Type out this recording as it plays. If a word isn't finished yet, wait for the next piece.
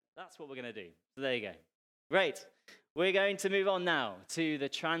That's what we're going to do. So there you go. Great. We're going to move on now to the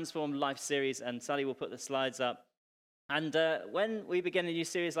Transformed Life series, and Sally will put the slides up. And when we begin a new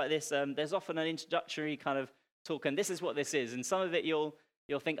series like this, there's often an introductory kind of talk, and this is what this is. And some of it you'll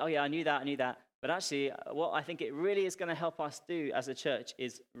think, oh yeah, I knew that. But actually, what I think it really is going to help us do as a church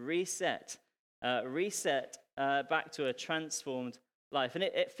is reset back to a transformed life. And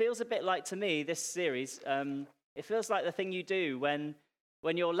it feels a bit like, to me, this series, it feels like the thing you do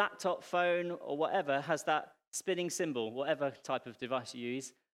when your laptop, phone, or whatever has that spinning symbol, whatever type of device you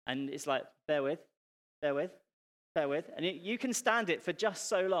use, and it's like, bear with. And you can stand it for just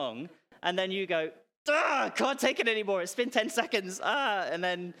so long, and then you go, can't take it anymore. It's been 10 seconds. And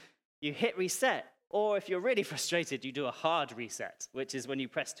then you hit reset. Or if you're really frustrated, you do a hard reset, which is when you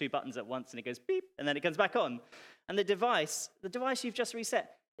press two buttons at once and it goes beep, and then it comes back on. And the device you've just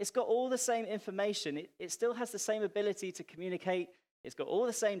reset, it's got all the same information. It still has the same ability to communicate. It's got all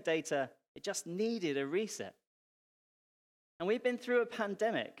the same data. It just needed a reset. And we've been through a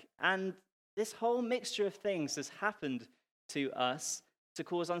pandemic, and this whole mixture of things has happened to us to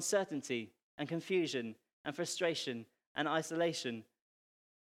cause uncertainty and confusion and frustration and isolation.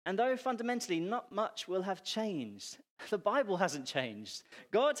 And though fundamentally not much will have changed, the Bible hasn't changed,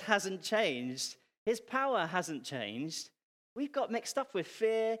 God hasn't changed, his power hasn't changed, we've got mixed up with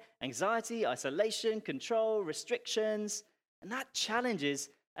fear, anxiety, isolation, control, restrictions, and that challenges,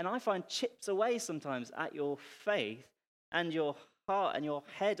 and I find chips away sometimes at your faith and your heart and your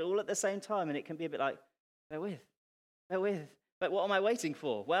head all at the same time, and it can be a bit like, bear with. But what am I waiting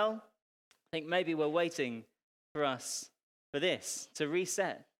for? Well, I think maybe we're waiting for this, to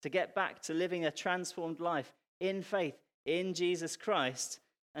reset, to get back to living a transformed life in faith in Jesus Christ.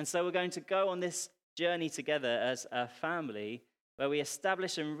 And so we're going to go on this journey together as a family where we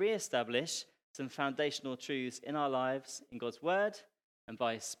establish and reestablish some foundational truths in our lives, in God's word and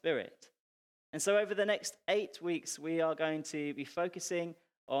by his Spirit. And so over the next 8 weeks, we are going to be focusing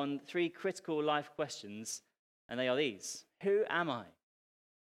on 3 critical life questions, and they are these. Who am I?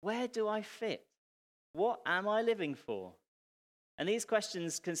 Where do I fit? What am I living for? And these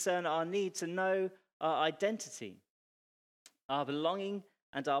questions concern our need to know our identity, our belonging,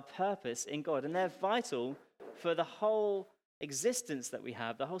 and our purpose in God. And they're vital for the whole existence that we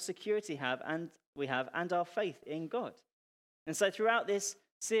have, the whole security we have, and our faith in God. And so throughout this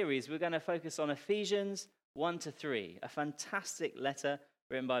series, we're going to focus on Ephesians 1-3, a fantastic letter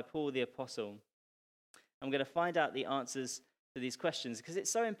written by Paul the Apostle. I'm going to find out the answers to these questions because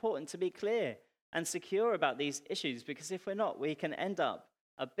it's so important to be clear and secure about these issues, because if we're not, we can end up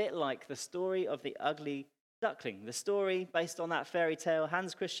a bit like the story of the ugly duckling, the story based on that fairy tale,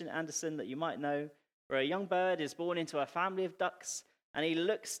 Hans Christian Andersen, that you might know, where a young bird is born into a family of ducks and he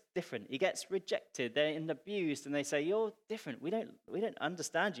looks different. He gets rejected, they're abused, and they say, you're different. We don't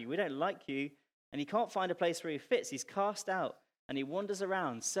understand you. We don't like you. And he can't find a place where he fits. He's cast out and he wanders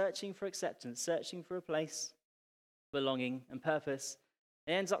around searching for acceptance, searching for a place, belonging and purpose.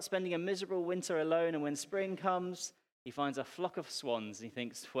 He ends up spending a miserable winter alone, and when spring comes, he finds a flock of swans, and he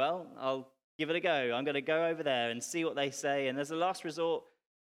thinks, well, I'll give it a go. I'm going to go over there and see what they say. And as a last resort,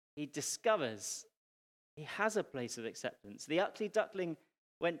 he discovers he has a place of acceptance. The ugly duckling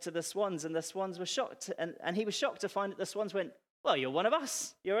went to the swans, and the swans were shocked. And he was shocked to find that the swans went, well, you're one of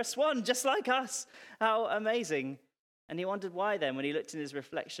us. You're a swan, just like us. How amazing. And he wondered why then when he looked in his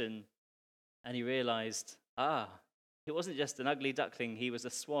reflection, and he realized, it wasn't just an ugly duckling, he was a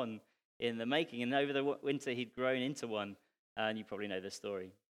swan in the making. And over the winter, he'd grown into one. And you probably know the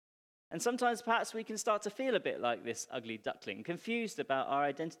story. And sometimes perhaps we can start to feel a bit like this ugly duckling, confused about our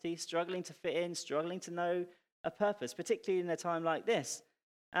identity, struggling to fit in, struggling to know a purpose, particularly in a time like this.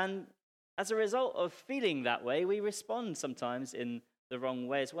 And as a result of feeling that way, we respond sometimes in the wrong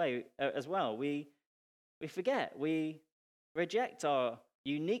way as well. We forget, we reject our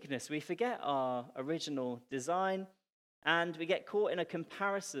uniqueness, we forget our original design, and we get caught in a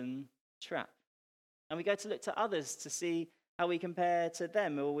comparison trap. And we go to look to others to see how we compare to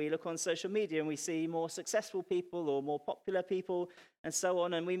them, or we look on social media and we see more successful people or more popular people and so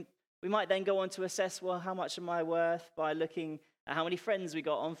on. And we might then go on to assess, well, how much am I worth by looking at how many friends we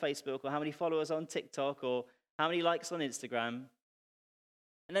got on Facebook, or how many followers on TikTok, or how many likes on Instagram.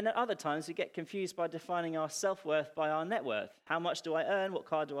 And then at other times we get confused by defining our self-worth by our net worth. How much do I earn? What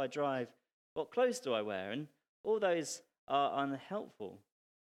car do I drive? What clothes do I wear? And all those are unhelpful.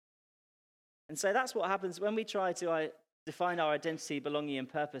 And so that's what happens when we try to define our identity, belonging, and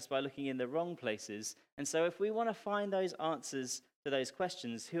purpose by looking in the wrong places. And so if we want to find those answers to those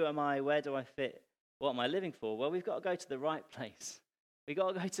questions, who am I, where do I fit, what am I living for? Well, we've got to go to the right place. We've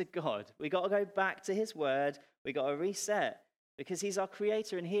got to go to God. We've got to go back to his word. We've got to reset. because he's our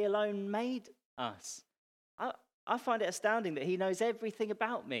creator and he alone made us. I find it astounding that he knows everything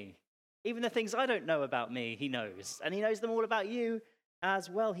about me. Even the things I don't know about me, he knows. And he knows them all about you as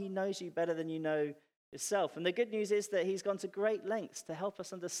well. He knows you better than you know yourself. And the good news is that he's gone to great lengths to help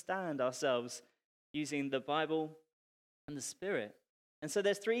us understand ourselves using the Bible and the Spirit. And so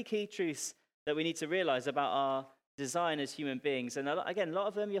there's three key truths that we need to realize about our design as human beings. And again, a lot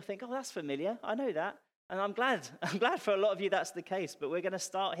of them you'll think, oh, that's familiar. I know that. And I'm glad for a lot of you that's the case. But we're going to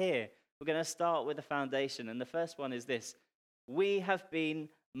start here. We're going to start with the foundation. And the first one is this: we have been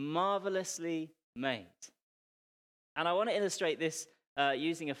marvelously made. And I want to illustrate this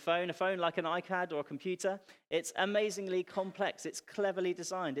using a phone like an iPad or a computer. It's amazingly complex. It's cleverly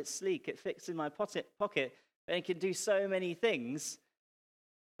designed. It's sleek. It fits in my pocket, and it can do so many things.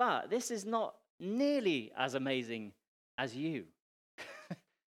 But this is not nearly as amazing as you.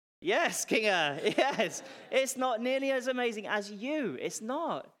 Yes, Kinga, yes. It's not nearly as amazing as you. It's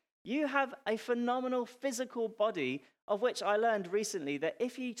not. You have a phenomenal physical body, of which I learned recently that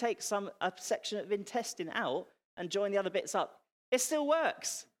if you take a section of intestine out and join the other bits up, it still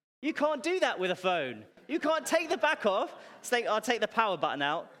works. You can't do that with a phone. You can't take the back off, say, I'll take the power button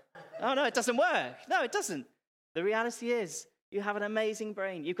out. Oh, no, it doesn't work. No, it doesn't. The reality is you have an amazing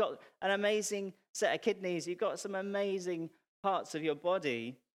brain. You've got an amazing set of kidneys. You've got some amazing parts of your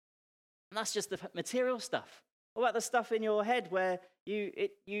body. And that's just the material stuff. What about the stuff in your head where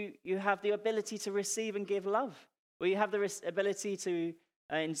you have the ability to receive and give love, where you have the ability to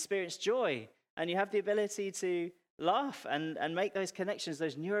experience joy, and you have the ability to laugh and make those connections?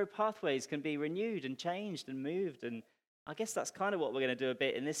 Those neural pathways can be renewed and changed and moved. And I guess that's kind of what we're going to do a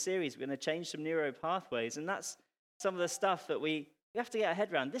bit in this series. We're going to change some neural pathways, and that's some of the stuff that we have to get our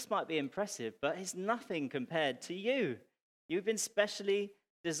head around. This might be impressive, but it's nothing compared to you. You've been specially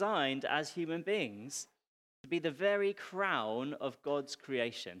designed as human beings to be the very crown of God's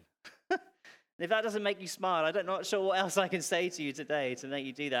creation. And if that doesn't make you smile, I'm not sure what else I can say to you today to make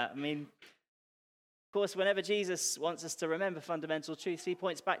you do that. I mean, of course, whenever Jesus wants us to remember fundamental truths, he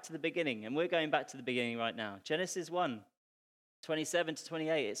points back to the beginning, and we're going back to the beginning right now. Genesis 1, 27 to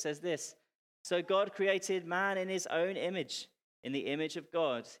 28, it says this: so God created man in his own image. In the image of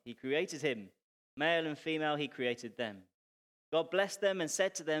God, he created him. Male and female, he created them. God blessed them and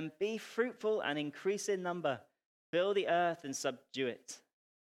said to them, be fruitful and increase in number. Fill the earth and subdue it.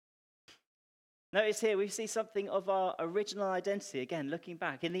 Notice here we see something of our original identity. Again, looking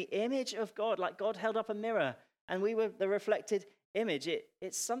back. In the image of God, like God held up a mirror and we were the reflected image.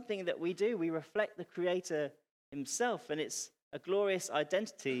 It's something that we do. We reflect the Creator himself, and it's a glorious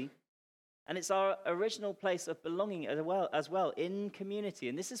identity. And it's our original place of belonging as well in community.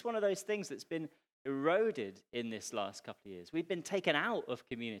 And this is one of those things that's been eroded in this last couple of years. We've been taken out of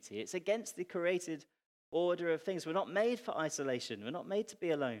community. It's against the created order of things. We're not made for isolation. We're not made to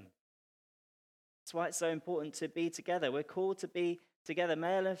be alone. That's why it's so important to be together. We're called to be together,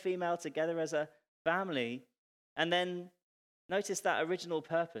 male and female, together as a family. And then notice that original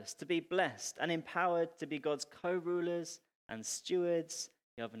purpose: to be blessed and empowered to be God's co-rulers and stewards,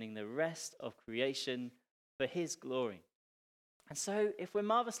 governing the rest of creation for his glory. And so if we're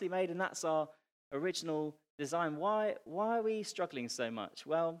marvelously made and that's our original design, why are we struggling so much?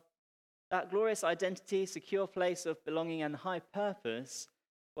 Well, that glorious identity, secure place of belonging and high purpose,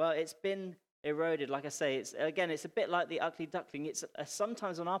 well, it's been eroded. Like I say, it's a bit like the ugly duckling. It's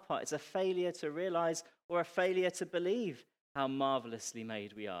sometimes on our part, it's a failure to realize or a failure to believe how marvelously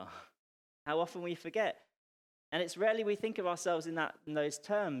made we are. How often we forget. And it's rarely we think of ourselves in those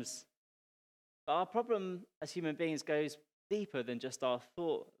terms. But our problem as human beings goes deeper than just our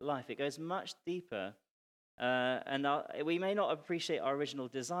thought life. It goes much deeper. We may not appreciate our original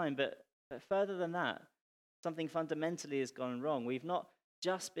design, but further than that, something fundamentally has gone wrong. We've not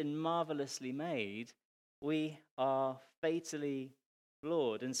just been marvelously made, we are fatally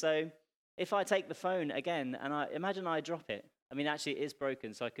flawed. And so if I take the phone again and I imagine I drop it, I mean, actually it is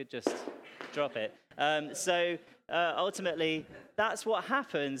broken, so I could just drop it. Ultimately, that's what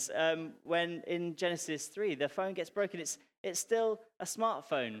happens when in Genesis 3, the phone gets broken. It's still a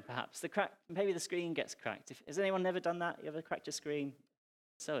smartphone, perhaps. Maybe the screen gets cracked. Has anyone never done that? You ever cracked your screen?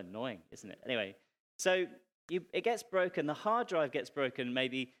 So annoying, isn't it? Anyway, so it gets broken. The hard drive gets broken,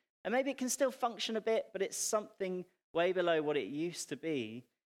 maybe, and maybe it can still function a bit, but it's something way below what it used to be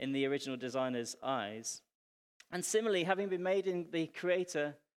in the original designer's eyes. And similarly, having been made in the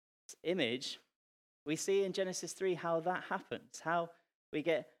Creator's image, we see in Genesis 3 how that happens, how we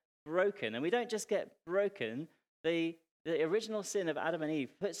get broken. And we don't just get broken. The original sin of Adam and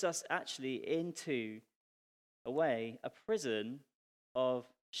Eve puts us actually into a prison of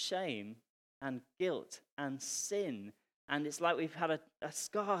shame and guilt and sin and it's like we've had a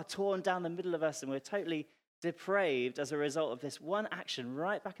scar torn down the middle of us, and we're totally depraved as a result of this one action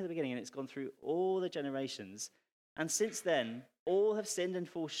right back at the beginning, and it's gone through all the generations. And since then, all have sinned and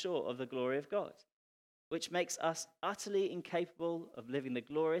fall short of the glory of God, which makes us utterly incapable of living the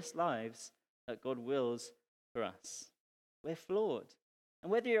glorious lives that God wills for us. We're flawed.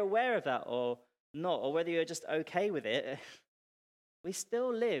 And whether you're aware of that or not, or whether you're just okay with it, we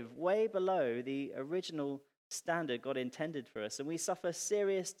still live way below the original standard God intended for us, and we suffer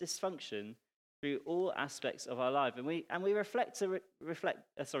serious dysfunction through all aspects of our life. And we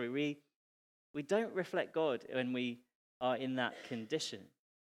don't reflect God when we are in that condition,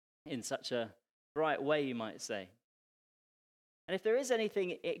 in such a bright way, you might say. And if there is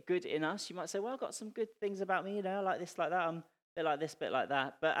anything good in us, you might say, well, I've got some good things about me, like this, like that, I'm a bit like this, bit like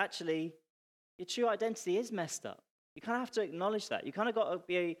that. But actually, your true identity is messed up. You kind of have to acknowledge that. You kind of got to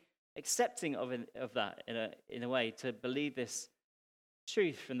be accepting of that in a way, to believe this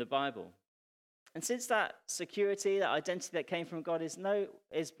truth from the Bible. And since that security, that identity that came from God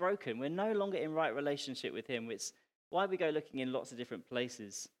is broken, we're no longer in right relationship with him. It's why we go looking in lots of different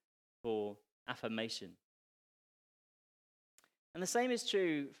places for affirmation. And the same is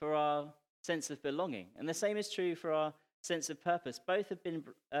true for our sense of belonging. And the same is true for our sense of purpose. Both have been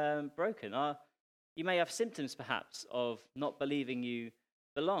broken. You may have symptoms, perhaps, of not believing you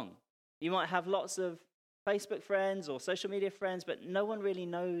belong. You might have lots of Facebook friends or social media friends, but no one really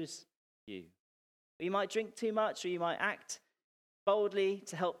knows you. Or you might drink too much, or you might act boldly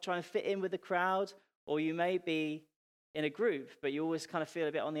to help try and fit in with the crowd, or you may be in a group, but you always kind of feel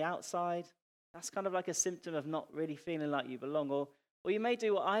a bit on the outside. That's kind of like a symptom of not really feeling like you belong. Or you may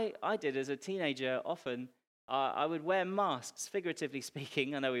do what I did as a teenager often. I would wear masks, figuratively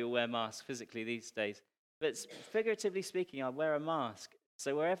speaking. I know we all wear masks physically these days, but figuratively speaking, I'd wear a mask.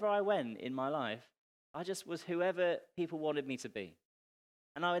 So wherever I went in my life, I just was whoever people wanted me to be.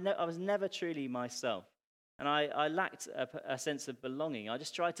 And I was never truly myself. And I lacked a sense of belonging. I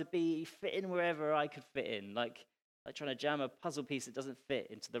just tried to fit in wherever I could fit in, like trying to jam a puzzle piece that doesn't fit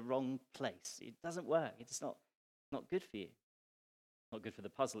into the wrong place. It doesn't work. It's not good for you. Not good for the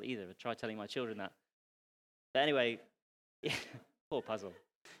puzzle either. I try telling my children that. But anyway, poor puzzle.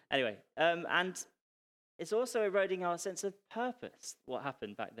 Anyway, and it's also eroding our sense of purpose, what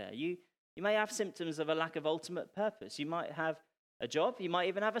happened back there. You may have symptoms of a lack of ultimate purpose. You might have a job. You might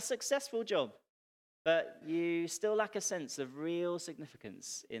even have a successful job. But you still lack a sense of real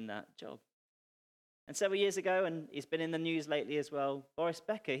significance in that job. And several years ago, and he's been in the news lately as well, Boris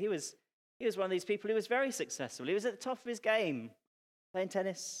Becker, he was one of these people who was very successful. He was at the top of his game, playing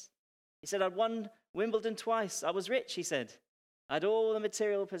tennis. He said, I'd won Wimbledon twice. I was rich, he said. I had all the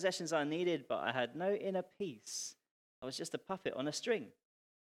material possessions I needed, but I had no inner peace. I was just a puppet on a string.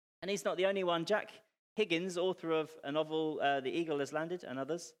 And he's not the only one. Jack Higgins, author of a novel, The Eagle Has Landed, and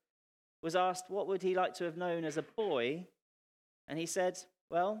others, was asked what would he like to have known as a boy. And he said,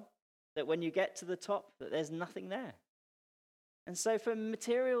 well, that when you get to the top, that there's nothing there. And so for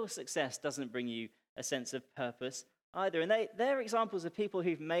material success doesn't bring you a sense of purpose either. And they're examples of people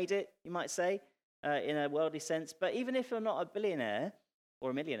who've made it, you might say, in a worldly sense. But even if you're not a billionaire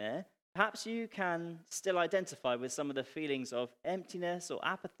or a millionaire, perhaps you can still identify with some of the feelings of emptiness or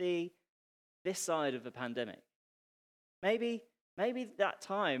apathy this side of the pandemic. Maybe that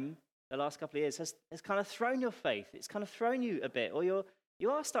time, the last couple of years, has kind of thrown your faith. It's kind of thrown you a bit, or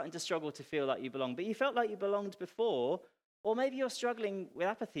you are starting to struggle to feel like you belong, but you felt like you belonged before, or maybe you're struggling with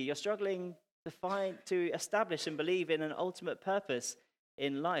apathy. You're struggling to establish and believe in an ultimate purpose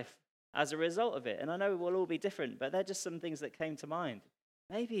in life as a result of it. And I know we'll all be different, but they're just some things that came to mind.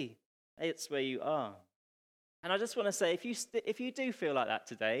 Maybe it's where you are. And I just want to say, if you do feel like that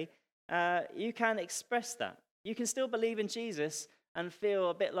today, you can express that. You can still believe in Jesus and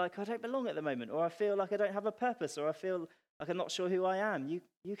feel a bit like I don't belong at the moment, or I feel like I don't have a purpose, or I feel like I'm not sure who I am.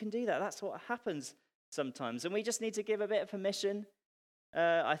 You can do that. That's what happens sometimes. And we just need to give a bit of permission,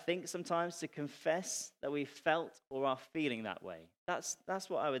 I think, sometimes to confess that we felt or are feeling that way. That's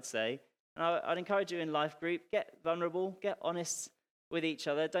what I would say. And I'd encourage you in life group, get vulnerable, get honest with each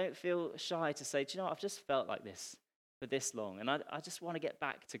other. Don't feel shy to say, do you know what, I've just felt like this for this long. And I just want to get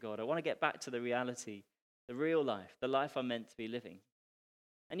back to God. I want to get back to the reality, the real life, the life I'm meant to be living.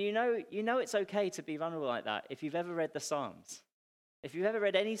 And you know it's okay to be vulnerable like that if you've ever read the Psalms. If you've ever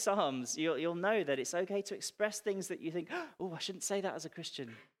read any Psalms, you'll know that it's okay to express things that you think, oh, I shouldn't say that as a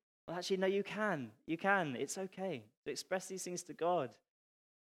Christian. Well, actually, no, you can. You can. It's okay to express these things to God.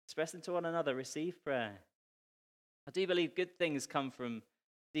 Express them to one another. Receive prayer. I do believe good things come from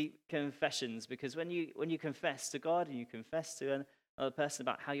deep confessions, because when you confess to God and you confess to another person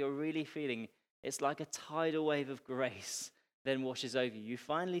about how you're really feeling, it's like a tidal wave of grace then washes over you. You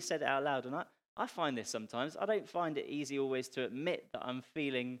finally said it out loud. And I find this sometimes. I don't find it easy always to admit that I'm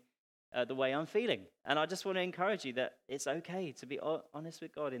feeling the way I'm feeling. And I just want to encourage you that it's okay to be honest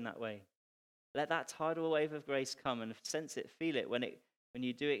with God in that way. Let that tidal wave of grace come and sense it, feel it when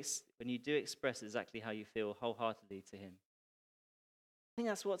you do express exactly how you feel wholeheartedly to him. I think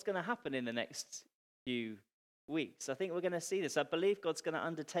that's what's going to happen in the next few weeks. I think we're going to see this. I believe God's going to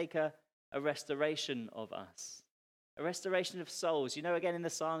undertake a restoration of us, a restoration of souls. You know, again in the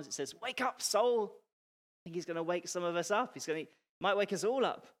Psalms it says, "Wake up, soul." I think he's going to wake some of us up. Might wake us all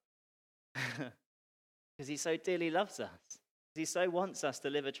up because he so dearly loves us. He so wants us to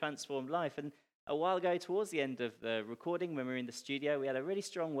live a transformed life. And a while ago, towards the end of the recording, when we were in the studio, we had a really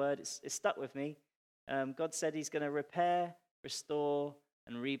strong word. It stuck with me. God said he's going to repair, restore,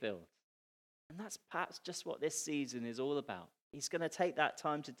 and rebuild. And that's perhaps just what this season is all about. He's going to take that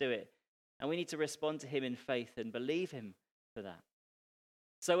time to do it. And we need to respond to him in faith and believe him for that.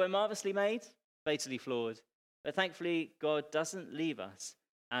 So we're marvelously made, fatally flawed. But thankfully, God doesn't leave us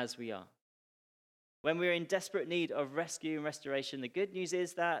as we are. When we're in desperate need of rescue and restoration, the good news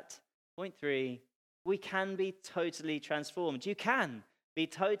is that, point 3, we can be totally transformed. You can be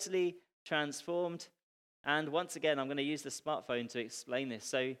totally transformed. And once again, I'm going to use the smartphone to explain this.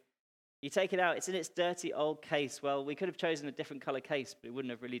 So you take it out, it's in its dirty old case. Well, we could have chosen a different color case, but it wouldn't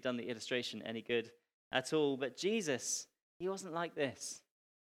have really done the illustration any good at all. But Jesus, he wasn't like this.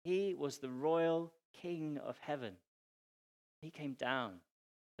 He was the royal King of heaven. He came down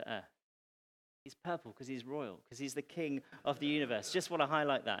to earth. He's purple because he's royal, because he's the king of the universe. Just want to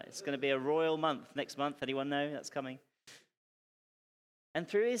highlight that. It's going to be a royal month next month. Anyone know that's coming? And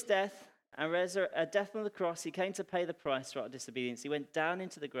through his death and death on the cross, he came to pay the price for our disobedience. He went down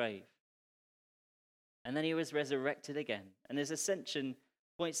into the grave. And then he was resurrected again. And his ascension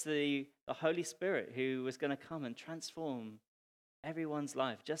points to the Holy Spirit who was going to come and transform everyone's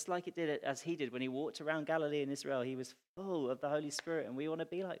life, just like it did as he did when he walked around Galilee and Israel. He was full of the Holy Spirit, and we want to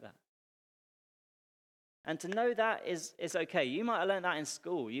be like that. And to know that is okay. You might have learned that in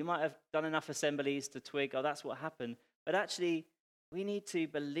school. You might have done enough assemblies to twig, oh, that's what happened. But actually, we need to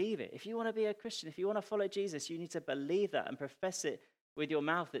believe it. If you want to be a Christian, if you want to follow Jesus, you need to believe that and profess it with your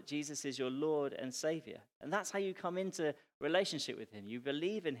mouth that Jesus is your Lord and Savior. And that's how you come into relationship with him. You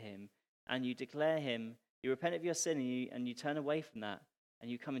believe in him and you declare him. You repent of your sin and you turn away from that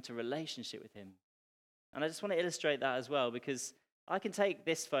and you come into relationship with him. And I just want to illustrate that as well, because I can take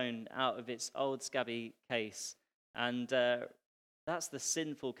this phone out of its old scabby case, and that's the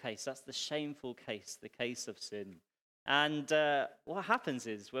sinful case. That's the shameful case, the case of sin. And what happens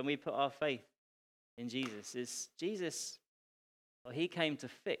is when we put our faith in Jesus, he came to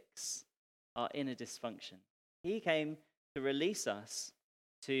fix our inner dysfunction. He came to release us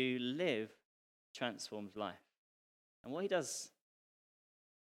to live a transformed life. And what he does,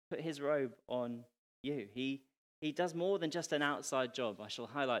 put his robe on you. He does more than just an outside job. I shall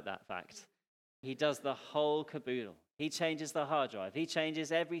highlight that fact. He does the whole caboodle. He changes the hard drive. He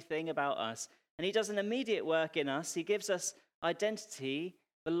changes everything about us. And he does an immediate work in us. He gives us identity,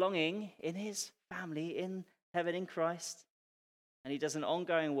 belonging in his family, in heaven, in Christ. And he does an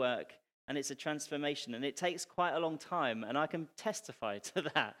ongoing work, and it's a transformation. And it takes quite a long time, and I can testify to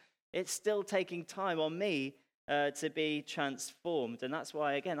that. It's still taking time on me to be transformed. And that's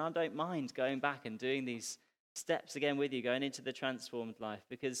why, again, I don't mind going back and doing these steps again with you, going into the transformed life,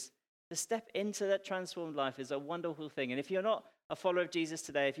 because to step into that transformed life is a wonderful thing. And if you're not a follower of Jesus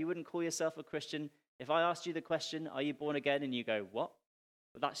today, if you wouldn't call yourself a Christian, if I asked you the question, are you born again? And you go, what?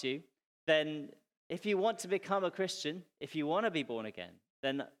 Well, that's you. Then if you want to become a Christian, if you want to be born again,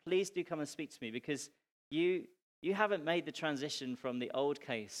 then please do come and speak to me, because you haven't made the transition from the old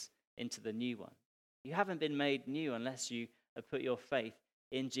case into the new one. You haven't been made new unless you have put your faith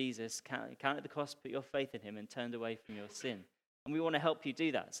in Jesus, counted the cost, put your faith in him, and turned away from your sin. And we want to help you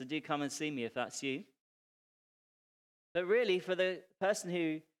do that. So do come and see me if that's you. But really, for the person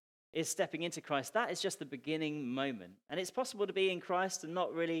who is stepping into Christ, that is just the beginning moment. And it's possible to be in Christ and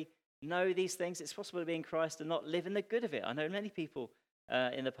not really know these things. It's possible to be in Christ and not live in the good of it. I know many people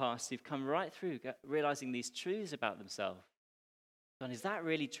in the past who've come right through realizing these truths about themselves. And is that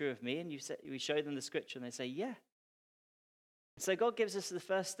really true of me? And we show them the scripture and they say, yeah. So God gives us the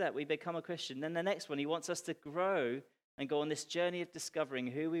first step. We become a Christian. Then the next one, he wants us to grow and go on this journey of discovering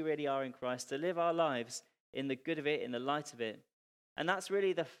who we really are in Christ, to live our lives in the good of it, in the light of it. And that's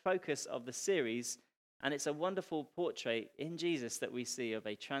really the focus of the series. And it's a wonderful portrait in Jesus that we see of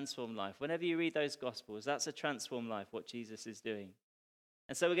a transformed life. Whenever you read those Gospels, that's a transformed life, what Jesus is doing.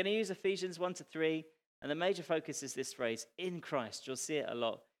 And so we're going to use Ephesians 1-3. And the major focus is this phrase, in Christ. You'll see it a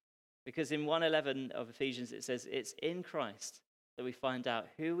lot. Because in 1:11 of Ephesians, it says, it's in Christ that we find out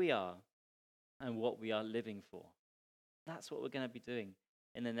who we are and what we are living for. That's what we're going to be doing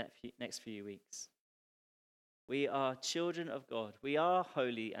in the next few weeks. We are children of God. We are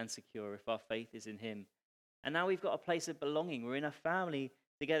holy and secure if our faith is in him. And now we've got a place of belonging. We're in a family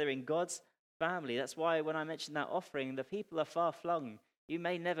together in God's family. That's why when I mentioned that offering, the people are far flung. You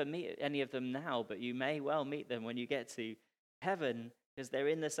may never meet any of them now, but you may well meet them when you get to heaven because they're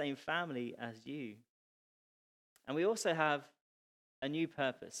in the same family as you. And we also have a new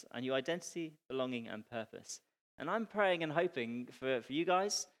purpose, a new identity, belonging, and purpose. And I'm praying and hoping for you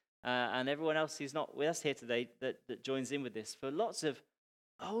guys and everyone else who's not with us here today that joins in with this for lots of,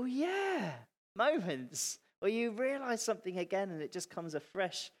 oh yeah, moments where you realize something again and it just comes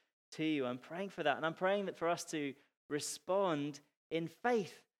afresh to you. I'm praying for that. And I'm praying that for us to respond in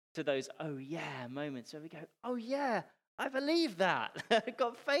faith to those oh yeah moments where we go, oh yeah, I believe that. I've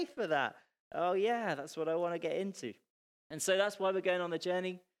got faith for that. Oh yeah, that's what I want to get into. And so that's why we're going on the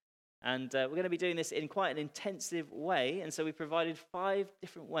journey. And we're going to be doing this in quite an intensive way. And so we provided 5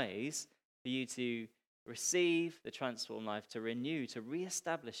 different ways for you to receive the transformed life, to renew, to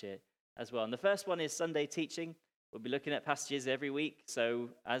reestablish it as well. And the first one is Sunday teaching. We'll be looking at passages every week. So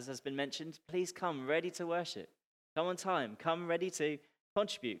as has been mentioned, please come ready to worship. Come on time. Come ready to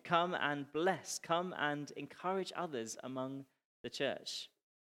contribute. Come and bless. Come and encourage others among the church.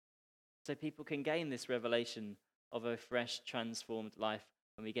 So people can gain this revelation of a fresh, transformed life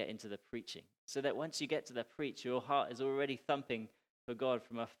when we get into the preaching. So that once you get to the preach, your heart is already thumping for God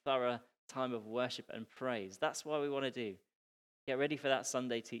from a thorough time of worship and praise. That's what we want to do. Get ready for that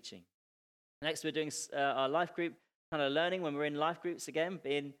Sunday teaching. Next, we're doing our life group kind of learning when we're in life groups again,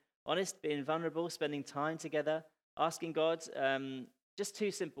 being honest, being vulnerable, spending time together, asking God just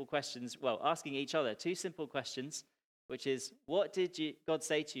 2 simple questions. Well, asking each other 2 simple questions, which is, what did God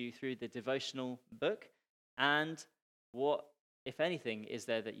say to you through the devotional book? And what, if anything, is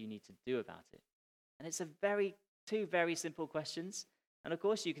there that you need to do about it? And it's 2 very simple questions. And of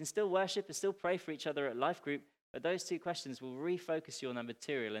course, you can still worship and still pray for each other at life group, but those 2 questions will refocus you on that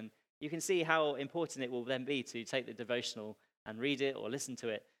material. And you can see how important it will then be to take the devotional and read it or listen to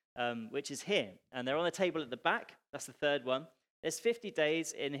it, which is here. And they're on the table at the back. That's the 3rd one. There's 50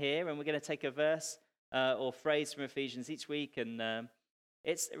 days in here, and we're going to take a verse or phrase from Ephesians each week. And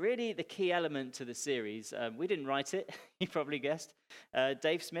it's really the key element to the series. We didn't write it, you probably guessed.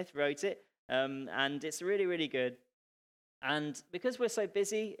 Dave Smith wrote it, and it's really, really good. And because we're so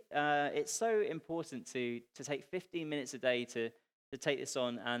busy, it's so important to take 15 minutes a day to take this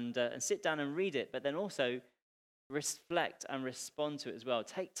on and sit down and read it, but then also reflect and respond to it as well.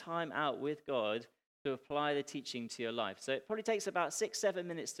 Take time out with God to apply the teaching to your life. So it probably takes about 6-7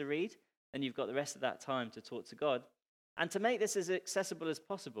 minutes to read, and you've got the rest of that time to talk to God. And to make this as accessible as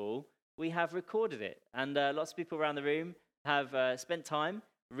possible, we have recorded it. And lots of people around the room have spent time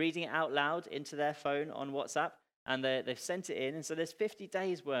reading it out loud into their phone on WhatsApp, and they've sent it in. And so there's 50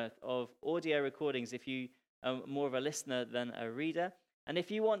 days worth of audio recordings if you are more of a listener than a reader. And if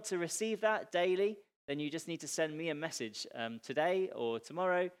you want to receive that daily, then you just need to send me a message today or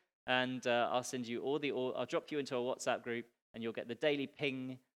tomorrow, and I'll send you I'll drop you into a WhatsApp group, and you'll get the daily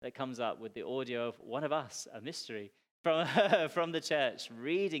ping that comes up with the audio of one of us, a mystery, from the church,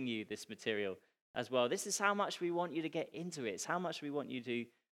 reading you this material as well. This is how much we want you to get into it. It's how much we want you to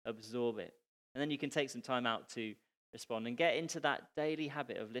absorb it. And then you can take some time out to respond and get into that daily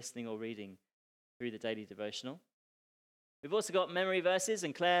habit of listening or reading through the daily devotional. We've also got memory verses,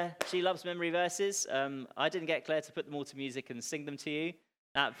 and Claire, she loves memory verses. I didn't get Claire to put them all to music and sing them to you.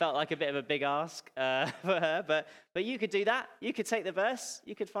 That felt like a bit of a big ask for her, but you could do that. You could take the verse,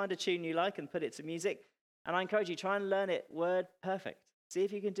 you could find a tune you like and put it to music, and I encourage you, try and learn it word perfect. See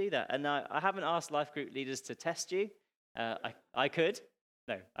if you can do that. And I haven't asked life group leaders to test you. I could.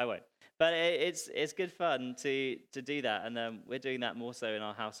 No, I won't. But it's good fun to do that, and we're doing that more so in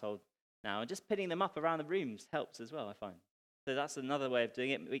our household now. And just pinning them up around the rooms helps as well, I find. So that's another way of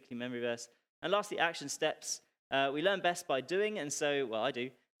doing it, weekly memory verse. And lastly, action steps. We learn best by doing, and so, well, I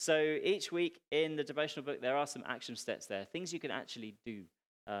do. So each week in the devotional book, there are some action steps there, things you can actually do,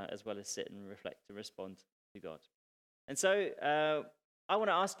 as well as sit and reflect and respond to God. And so I want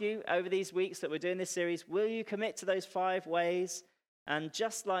to ask you, over these weeks that we're doing this series, will you commit to those 5 ways? And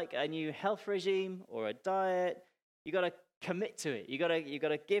just like a new health regime or a diet, you got to commit to it. You got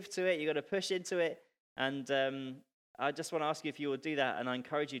to give to it. You got to push into it. And I just want to ask you if you will do that, and I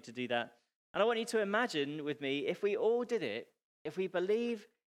encourage you to do that. And I want you to imagine with me, if we all did it, if we believe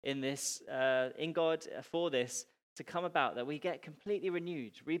in this, in God for this to come about, that we get completely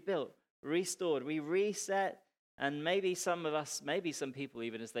renewed, rebuilt, restored, we reset And maybe some of us, maybe some people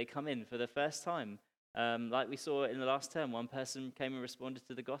even as they come in for the first time, like we saw in the last term, one person came and responded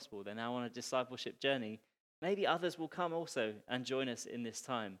to the gospel. They're now on a discipleship journey. Maybe others will come also and join us in this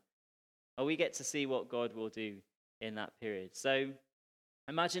time. Or we get to see what God will do in that period. So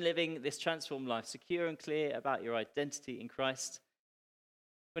imagine living this transformed life, secure and clear about your identity in Christ.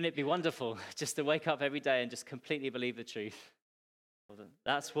 Wouldn't it be wonderful just to wake up every day and just completely believe the truth?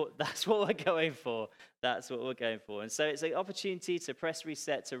 That's what we're going for. That's what we're going for. And so it's an opportunity to press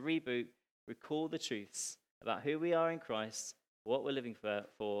reset, to reboot, recall the truths about who we are in Christ, what we're living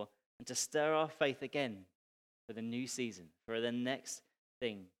for, and to stir our faith again for the new season, for the next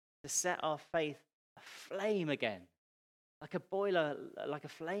thing, to set our faith aflame again, like a boiler, like a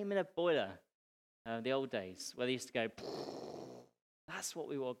flame in a boiler. The old days where they used to go. That's what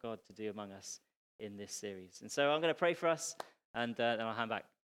we want God to do among us in this series. And so I'm going to pray for us, and then I'll hand back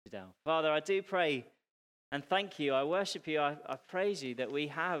to Dale. Father, I do pray and thank you. I worship you. I praise you that we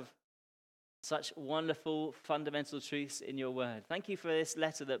have such wonderful fundamental truths in your word. Thank you for this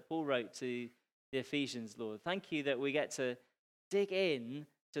letter that Paul wrote to the Ephesians, Lord. Thank you that we get to dig in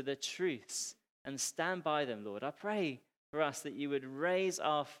to the truths and stand by them, Lord. I pray for us that you would raise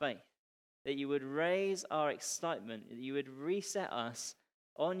our faith, that you would raise our excitement, that you would reset us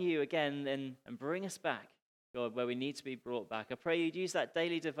on you again and bring us back, God, where we need to be brought back. I pray you'd use that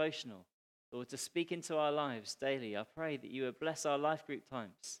daily devotional, Lord, to speak into our lives daily. I pray that you would bless our life group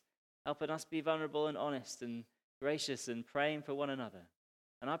times, helping us be vulnerable and honest and gracious and praying for one another.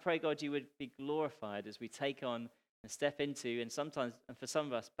 And I pray, God, you would be glorified as we take on and step into, and sometimes, and for some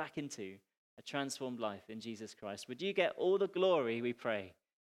of us, back into a transformed life in Jesus Christ. Would you get all the glory, we pray.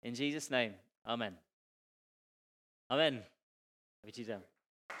 In Jesus' name, amen. Amen. Over to you, Dan.